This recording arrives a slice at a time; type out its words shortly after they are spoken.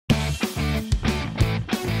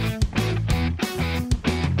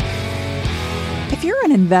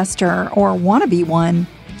an investor or want to be one,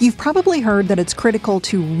 you've probably heard that it's critical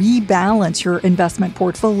to rebalance your investment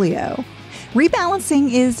portfolio.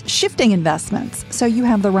 Rebalancing is shifting investments so you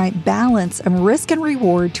have the right balance of risk and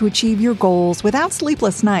reward to achieve your goals without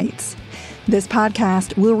sleepless nights. This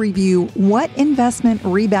podcast will review what investment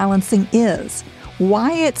rebalancing is,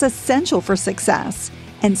 why it's essential for success,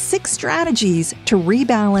 and 6 strategies to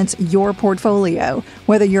rebalance your portfolio,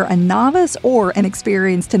 whether you're a novice or an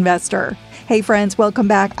experienced investor. Hey friends, welcome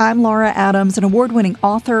back. I'm Laura Adams, an award-winning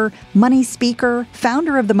author, money speaker,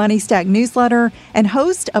 founder of the Money Stack newsletter, and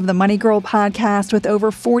host of the Money Girl podcast with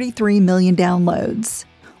over 43 million downloads.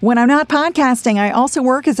 When I'm not podcasting, I also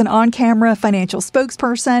work as an on-camera financial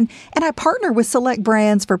spokesperson, and I partner with select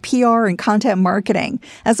brands for PR and content marketing.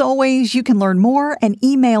 As always, you can learn more and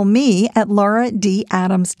email me at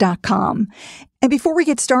lauradadams.com. And before we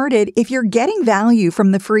get started, if you're getting value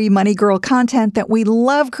from the free Money Girl content that we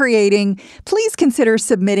love creating, please consider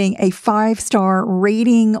submitting a 5-star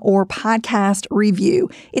rating or podcast review.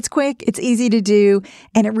 It's quick, it's easy to do,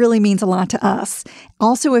 and it really means a lot to us.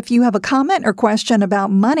 Also, if you have a comment or question about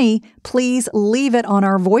money, please leave it on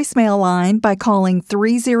our voicemail line by calling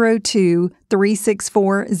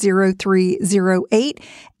 302-364-0308.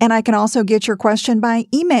 And I can also get your question by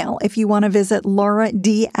email if you want to visit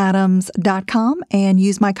lauradadams.com and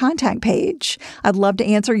use my contact page. I'd love to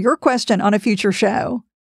answer your question on a future show.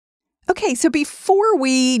 Okay, so before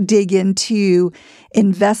we dig into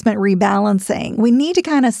investment rebalancing, we need to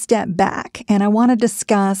kind of step back, and I want to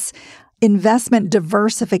discuss investment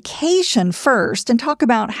diversification first and talk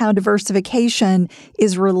about how diversification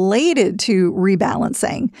is related to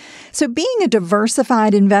rebalancing. So being a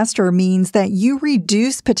diversified investor means that you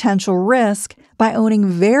reduce potential risk by owning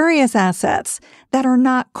various assets that are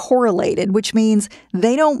not correlated, which means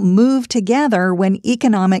they don't move together when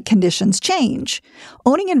economic conditions change.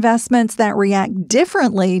 Owning investments that react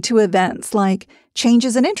differently to events like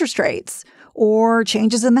changes in interest rates or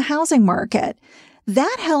changes in the housing market,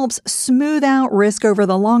 that helps smooth out risk over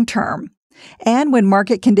the long term. And when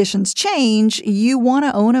market conditions change, you want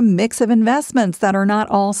to own a mix of investments that are not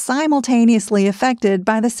all simultaneously affected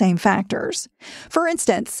by the same factors. For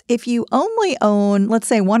instance, if you only own, let's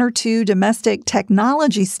say, 1 or 2 domestic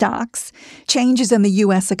technology stocks, changes in the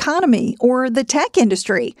U.S. economy or the tech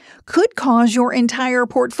industry could cause your entire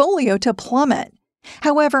portfolio to plummet.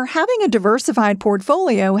 However, having a diversified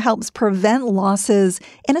portfolio helps prevent losses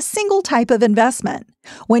in a single type of investment.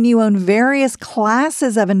 When you own various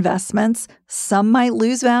classes of investments, some might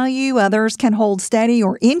lose value, others can hold steady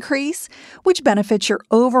or increase, which benefits your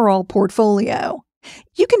overall portfolio.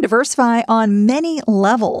 You can diversify on many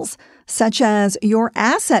levels, such as your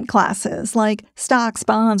asset classes like stocks,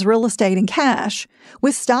 bonds, real estate, and cash.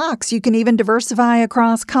 With stocks, you can even diversify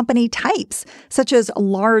across company types, such as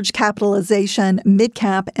large capitalization,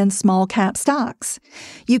 mid-cap, and small-cap stocks.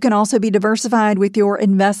 You can also be diversified with your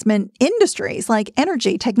investment industries like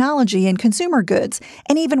energy, technology, and consumer goods,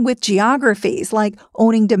 and even with geographies like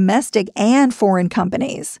owning domestic and foreign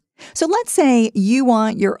companies. So let's say you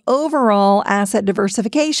want your overall asset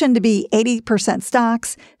diversification to be 80%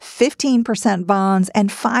 stocks, 15% bonds,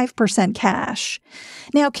 and 5% cash.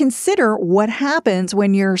 Now consider what happens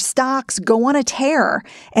when your stocks go on a tear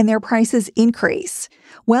and their prices increase.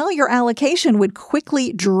 Well, your allocation would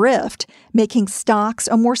quickly drift, making stocks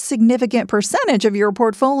a more significant percentage of your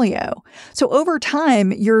portfolio. So over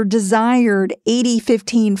time, your desired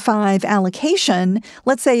 80-15-5 allocation,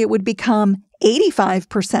 let's say it would become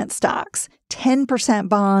 85% stocks, 10%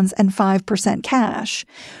 bonds, and 5% cash.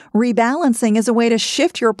 Rebalancing is a way to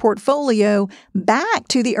shift your portfolio back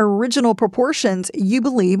to the original proportions you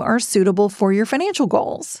believe are suitable for your financial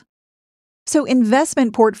goals. So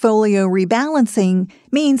investment portfolio rebalancing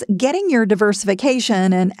means getting your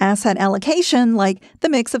diversification and asset allocation, like the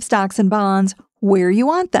mix of stocks and bonds, where you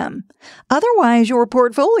want them. Otherwise, your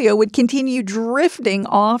portfolio would continue drifting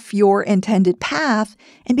off your intended path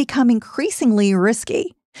and become increasingly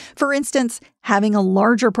risky. For instance, having a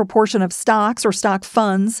larger proportion of stocks or stock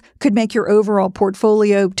funds could make your overall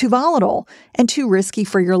portfolio too volatile and too risky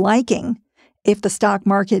for your liking. If the stock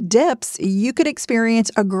market dips, you could experience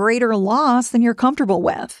a greater loss than you're comfortable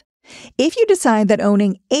with. If you decide that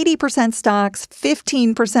owning 80% stocks,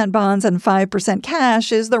 15% bonds, and 5%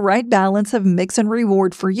 cash is the right balance of mix and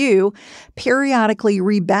reward for you, periodically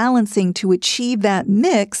rebalancing to achieve that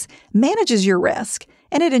mix manages your risk,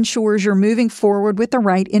 and it ensures you're moving forward with the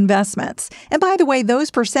right investments. And by the way,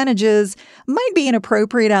 those percentages might be an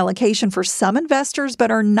appropriate allocation for some investors,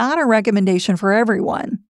 but are not a recommendation for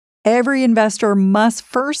everyone. Every investor must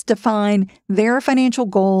first define their financial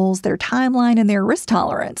goals, their timeline, and their risk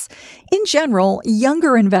tolerance. In general,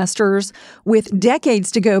 younger investors with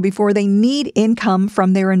decades to go before they need income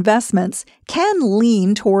from their investments can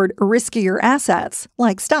lean toward riskier assets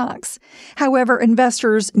like stocks. However,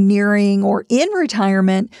 investors nearing or in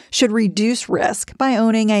retirement should reduce risk by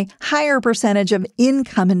owning a higher percentage of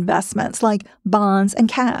income investments like bonds and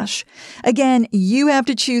cash. Again, you have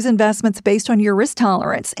to choose investments based on your risk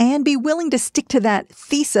tolerance and be willing to stick to that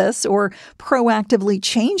thesis or proactively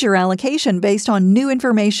change your allocation based on new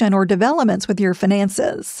information or developments with your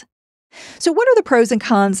finances. So what are the pros and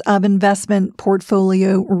cons of investment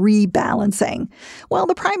portfolio rebalancing? Well,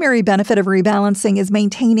 the primary benefit of rebalancing is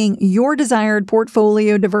maintaining your desired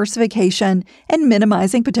portfolio diversification and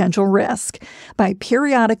minimizing potential risk. By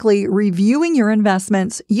periodically reviewing your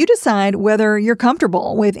investments, you decide whether you're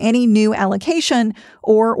comfortable with any new allocation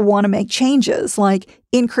or want to make changes like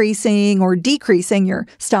increasing or decreasing your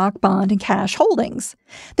stock, bond, and cash holdings.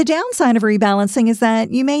 The downside of rebalancing is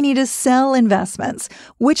that you may need to sell investments,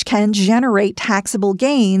 which can generate taxable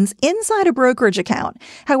gains inside a brokerage account.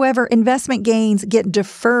 However, investment gains get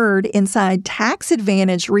deferred inside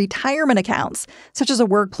tax-advantaged retirement accounts, such as a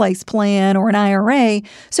workplace plan or an IRA,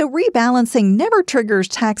 so rebalancing never triggers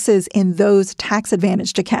taxes in those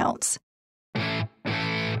tax-advantaged accounts.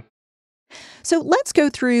 So let's go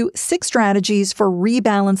through 6 strategies for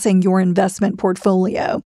rebalancing your investment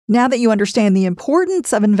portfolio. Now that you understand the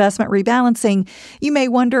importance of investment rebalancing, you may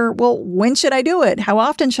wonder, well, when should I do it? How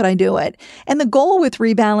often should I do it? And the goal with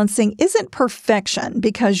rebalancing isn't perfection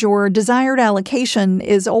because your desired allocation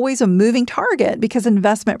is always a moving target because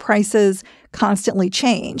investment prices constantly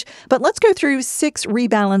change. But let's go through 6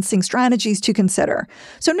 rebalancing strategies to consider.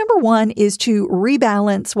 So number 1 is to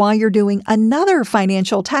rebalance while you're doing another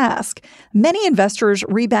financial task. Many investors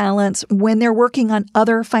rebalance when they're working on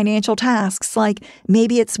other financial tasks, like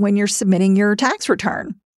maybe it's when you're submitting your tax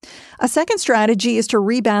return. A second strategy is to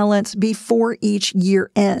rebalance before each year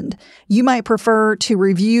end. You might prefer to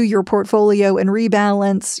review your portfolio and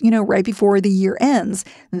rebalance, right before the year ends.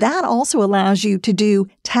 That also allows you to do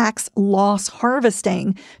tax loss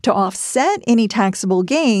harvesting to offset any taxable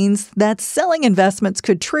gains that selling investments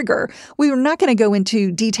could trigger. We are not going to go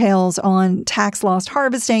into details on tax loss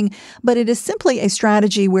harvesting, but it is simply a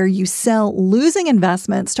strategy where you sell losing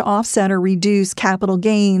investments to offset or reduce capital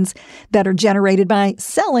gains that are generated by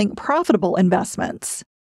selling profitable investments.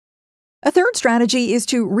 A third strategy is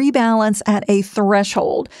to rebalance at a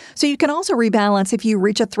threshold. So you can also rebalance if you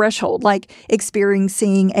reach a threshold, like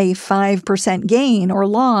experiencing a 5% gain or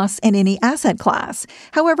loss in any asset class.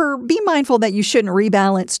 However, be mindful that you shouldn't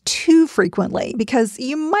rebalance too frequently because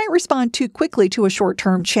you might respond too quickly to a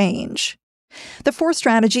short-term change. The fourth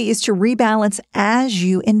strategy is to rebalance as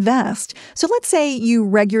you invest. So let's say you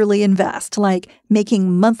regularly invest, like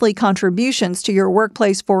making monthly contributions to your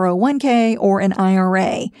workplace 401k or an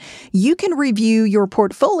IRA. You can review your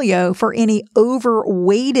portfolio for any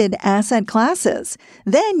overweighted asset classes.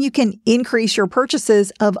 Then you can increase your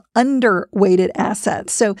purchases of underweighted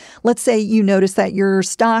assets. So let's say you notice that your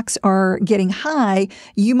stocks are getting high.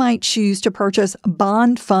 You might choose to purchase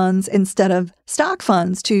bond funds instead of stock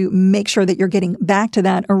funds to make sure that you're getting back to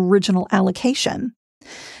that original allocation.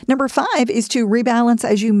 Number 5 is to rebalance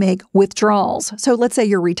as you make withdrawals. So let's say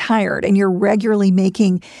you're retired and you're regularly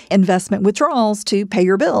making investment withdrawals to pay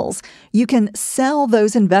your bills. You can sell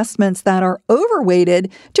those investments that are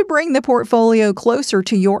overweighted to bring the portfolio closer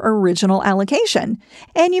to your original allocation.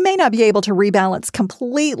 And you may not be able to rebalance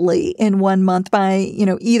completely in 1 month by,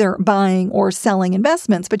 either buying or selling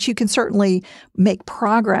investments, but you can certainly make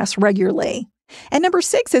progress regularly. And number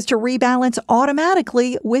 6 is to rebalance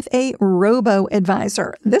automatically with a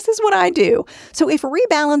robo-advisor. This is what I do. So if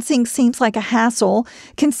rebalancing seems like a hassle,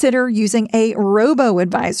 consider using a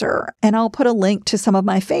robo-advisor. And I'll put a link to some of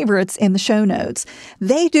my favorites in the show notes.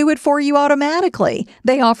 They do it for you automatically.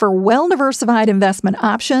 They offer well-diversified investment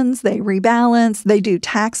options. They rebalance. They do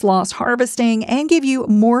tax loss harvesting and give you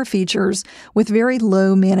more features with very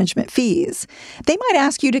low management fees. They might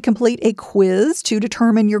ask you to complete a quiz to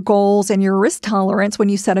determine your goals and your risk tolerance when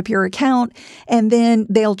you set up your account, and then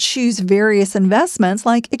they'll choose various investments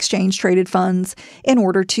like exchange-traded funds in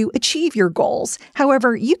order to achieve your goals.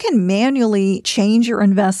 However, you can manually change your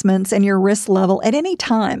investments and your risk level at any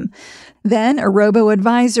time. Then a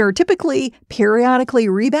robo-advisor typically periodically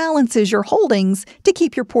rebalances your holdings to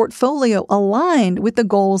keep your portfolio aligned with the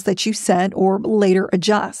goals that you set or later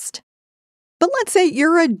adjust. But let's say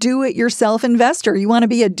you're a do-it-yourself investor. You want to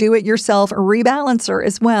be a do-it-yourself rebalancer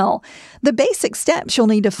as well. The basic steps you'll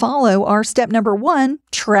need to follow are step number 1,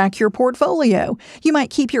 track your portfolio. You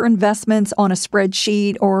might keep your investments on a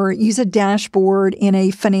spreadsheet or use a dashboard in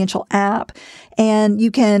a financial app. And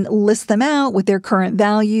you can list them out with their current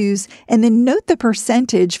values and then note the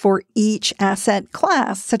percentage for each asset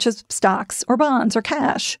class, such as stocks or bonds or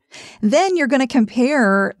cash. Then you're going to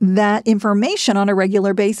compare that information on a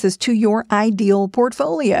regular basis to your ideal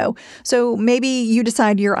portfolio. So maybe you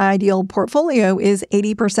decide your ideal portfolio is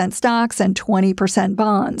 80% stocks and 20%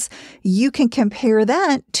 bonds. You can compare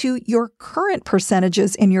that to your current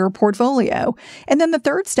percentages in your portfolio. And then the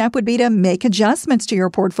third step would be to make adjustments to your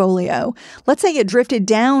portfolio. Let's say it drifted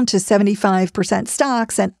down to 75%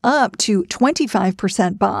 stocks and up to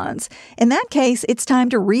 25% bonds. In that case, it's time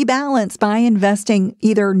to rebalance by investing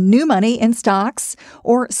either new money in stocks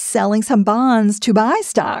or selling some bonds to buy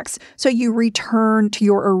stocks so you return to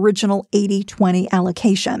your original 80-20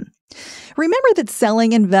 allocation. Remember that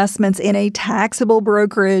selling investments in a taxable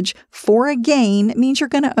brokerage for a gain means you're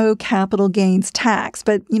going to owe capital gains tax,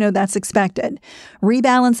 but that's expected.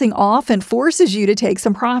 Rebalancing often forces you to take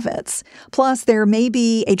some profits. Plus, there may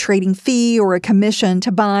be a trading fee or a commission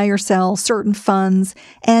to buy or sell certain funds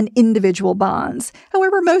and individual bonds.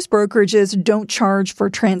 However, most brokerages don't charge for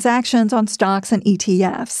transactions on stocks and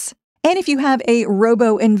ETFs. And if you have a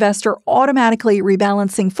robo-investor automatically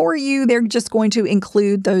rebalancing for you, they're just going to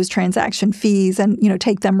include those transaction fees and,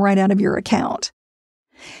 take them right out of your account.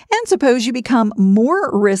 And suppose you become more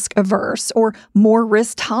risk averse or more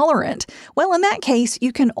risk tolerant. Well, in that case,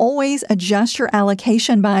 you can always adjust your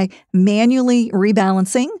allocation by manually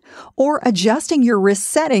rebalancing or adjusting your risk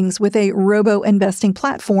settings with a robo-investing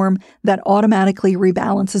platform that automatically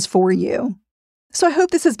rebalances for you. So I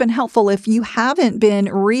hope this has been helpful if you haven't been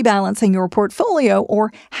rebalancing your portfolio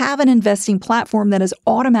or have an investing platform that is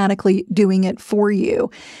automatically doing it for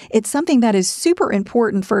you. It's something that is super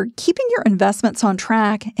important for keeping your investments on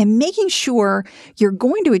track and making sure you're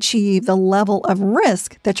going to achieve the level of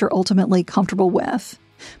risk that you're ultimately comfortable with.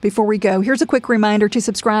 Before we go, here's a quick reminder to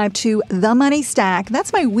subscribe to The Money Stack.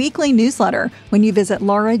 That's my weekly newsletter when you visit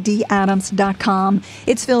lauradadams.com.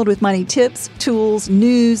 It's filled with money tips, tools,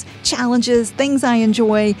 news, challenges, things I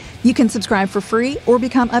enjoy. You can subscribe for free or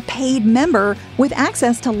become a paid member with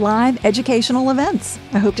access to live educational events.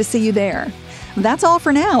 I hope to see you there. That's all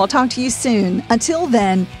for now. I'll talk to you soon. Until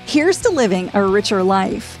then, here's to living a richer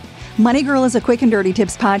life. Money Girl is a quick and dirty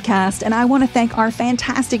tips podcast, and I want to thank our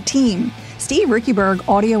fantastic team. Steve Rickyberg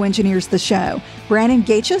audio engineers the show. Brandon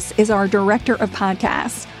Gachis is our director of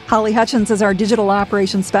podcasts. Holly Hutchins is our digital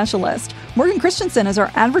operations specialist. Morgan Christensen is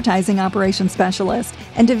our advertising operations specialist.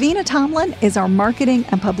 And Davina Tomlin is our marketing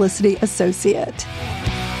and publicity associate.